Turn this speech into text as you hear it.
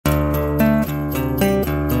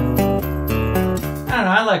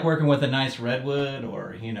I like working with a nice redwood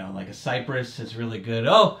or, you know, like a cypress is really good.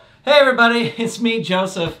 Oh, hey everybody, it's me,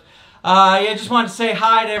 Joseph. Yeah, just wanted to say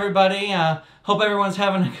hi to everybody. Hope everyone's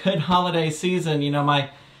having a good holiday season. You know,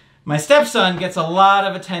 my stepson gets a lot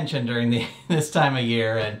of attention during this time of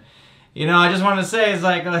year, and you know, I just wanted to say, it's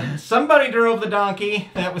like, somebody drove the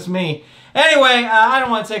donkey. That was me. Anyway, I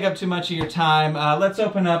don't want to take up too much of your time. Let's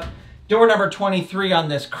open up door number 23 on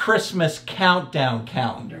this Christmas countdown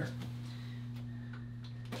calendar.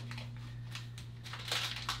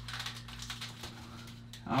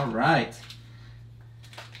 All right.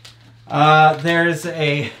 There's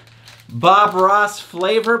a Bob Ross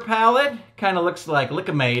flavor palette. Kind of looks like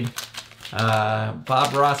Lick-A-Maid.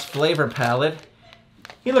 Bob Ross flavor palette.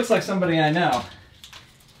 He looks like somebody I know.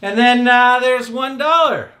 And then there's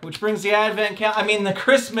 $1, which brings the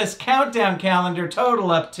Christmas countdown calendar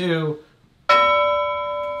total up to... All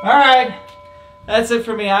right, that's it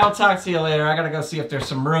for me. I'll talk to you later. I gotta go see if there's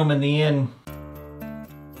some room in the inn.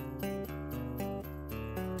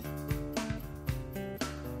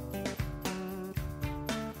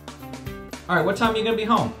 All right, what time are you gonna be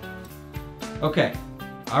home? Okay.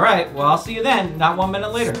 All right, well, I'll see you then, not 1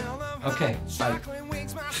 minute later. Okay, bye.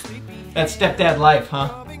 That's stepdad life,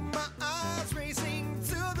 huh?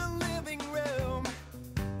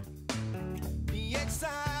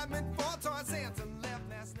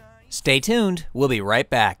 Stay tuned. We'll be right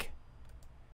back.